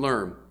something that we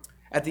learn.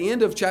 At the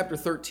end of chapter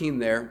 13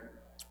 there,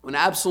 when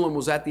Absalom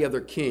was at the other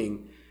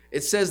king,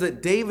 it says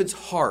that David's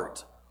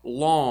heart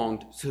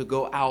longed to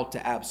go out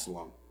to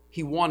Absalom.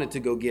 He wanted to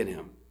go get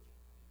him,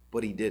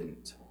 but he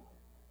didn't.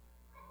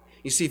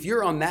 You see, if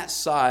you're on that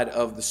side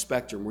of the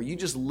spectrum where you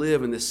just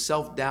live in this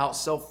self-doubt,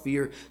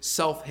 self-fear,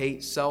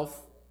 self-hate,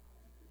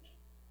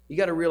 you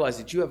got to realize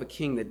that you have a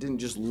king that didn't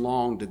just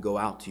long to go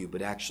out to you,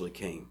 but actually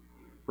came.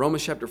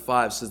 Romans chapter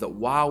 5 says that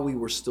while we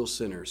were still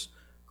sinners,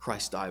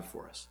 Christ died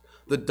for us.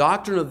 The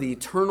doctrine of the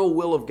eternal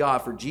will of God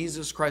for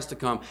Jesus Christ to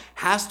come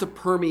has to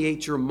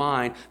permeate your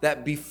mind,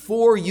 that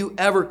before you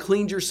ever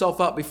cleaned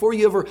yourself up, before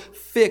you ever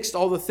fixed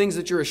all the things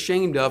that you're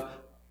ashamed of,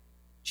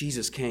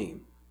 Jesus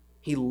came.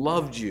 He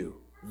loved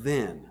you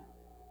then.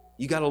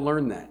 You got to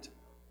learn that.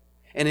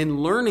 And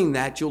in learning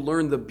that, you'll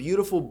learn the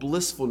beautiful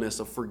blissfulness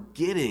of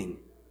forgetting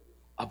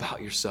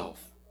about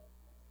yourself.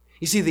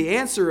 You see, the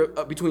answer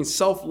between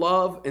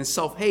self-love and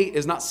self-hate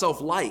is not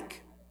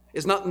self-like.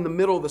 It's not in the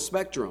middle of the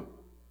spectrum.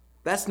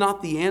 That's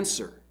not the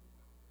answer.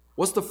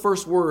 What's the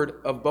first word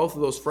of both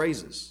of those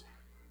phrases?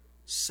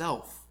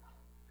 Self.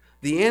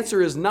 The answer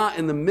is not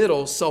in the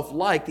middle,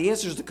 self-like. The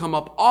answer is to come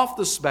up off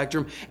the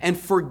spectrum and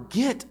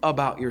forget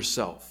about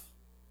yourself.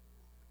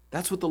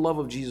 That's what the love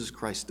of Jesus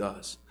Christ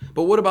does.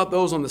 But what about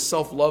those on the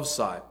self-love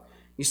side?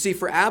 You see,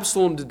 for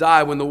Absalom to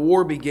die when the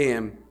war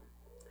began,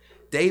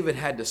 David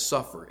had to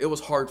suffer. It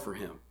was hard for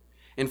him.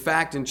 In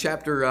fact, in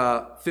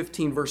chapter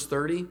 15, verse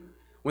 30,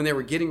 when they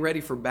were getting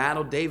ready for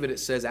battle, David, it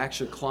says,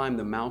 actually climbed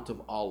the Mount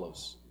of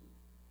Olives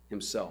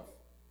himself.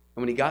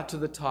 And when he got to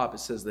the top, it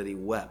says that he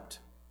wept.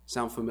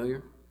 Sound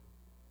familiar?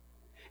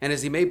 And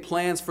as he made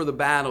plans for the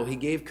battle, he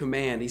gave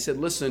command. He said,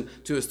 listen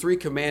to his 3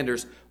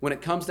 commanders, when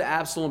it comes to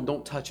Absalom,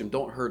 don't touch him,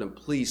 don't hurt him,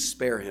 please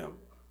spare him.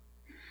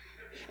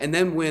 And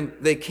then when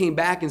they came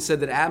back and said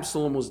that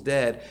Absalom was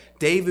dead,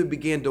 David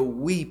began to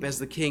weep as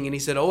the king. And he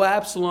said, oh,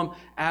 Absalom,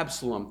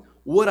 Absalom,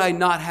 would I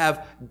not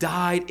have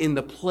died in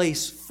the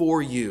place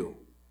for you?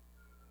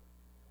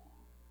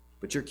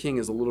 But your king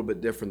is a little bit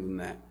different than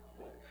that.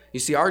 You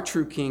see, our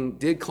true king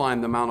did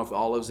climb the Mount of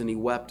Olives and he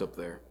wept up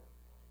there.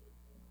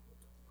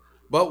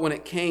 But when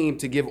it came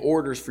to give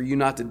orders for you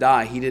not to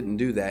die, he didn't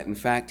do that. In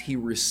fact, he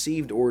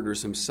received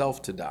orders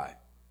himself to die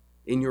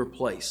in your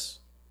place.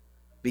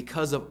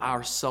 Because of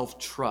our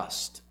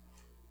self-trust,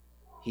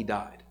 he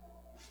died.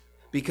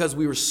 Because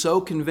we were so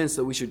convinced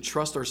that we should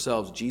trust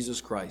ourselves,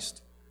 Jesus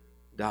Christ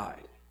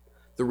died.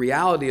 The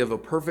reality of a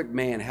perfect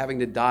man having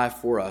to die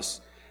for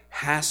us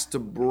has to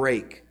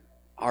break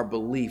our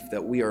belief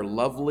that we are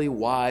lovely,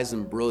 wise,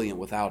 and brilliant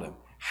without him.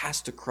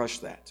 Has to crush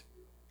that.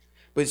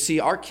 But see,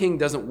 our king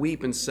doesn't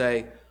weep and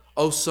say,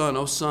 oh son,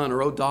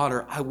 or oh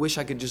daughter, I wish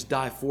I could just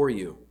die for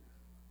you.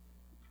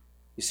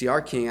 You see,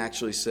 our king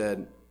actually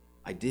said,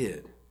 I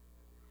did.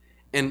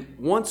 And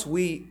once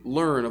we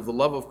learn of the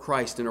love of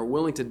Christ and are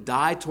willing to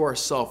die to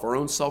ourselves, our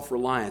own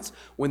self-reliance,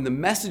 when the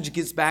message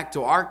gets back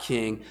to our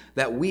king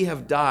that we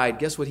have died,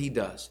 guess what he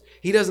does?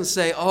 He doesn't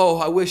say, oh,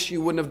 I wish you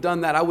wouldn't have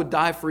done that. I would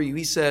die for you.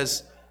 He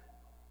says,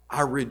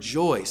 I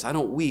rejoice. I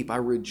don't weep. I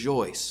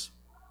rejoice.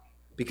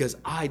 Because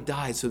I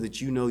died so that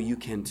you know you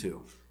can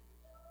too.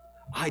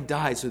 I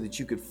died so that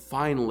you could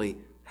finally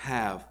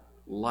have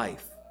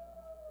life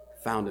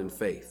found in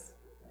faith.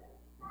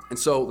 And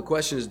so the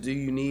question is, do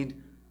you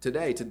need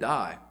today to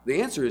die?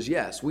 The answer is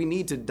yes. We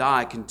need to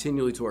die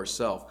continually to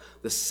ourselves.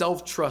 The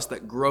self-trust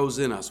that grows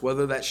in us,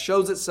 whether that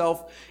shows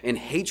itself in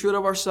hatred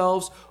of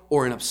ourselves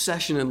or in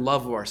obsession and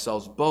love of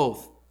ourselves,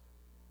 both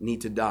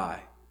need to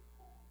die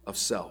of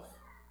self.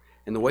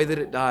 And the way that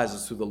it dies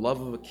is through the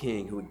love of a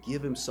king who would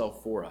give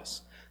himself for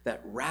us,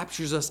 that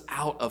raptures us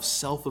out of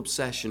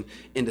self-obsession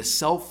into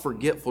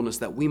self-forgetfulness,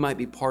 that we might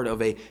be part of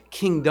a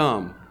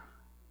kingdom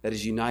that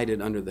is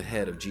united under the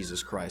head of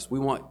Jesus Christ. We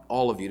want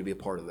all of you to be a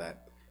part of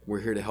that. We're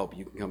here to help you.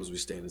 You can come as we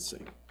stand and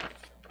sing.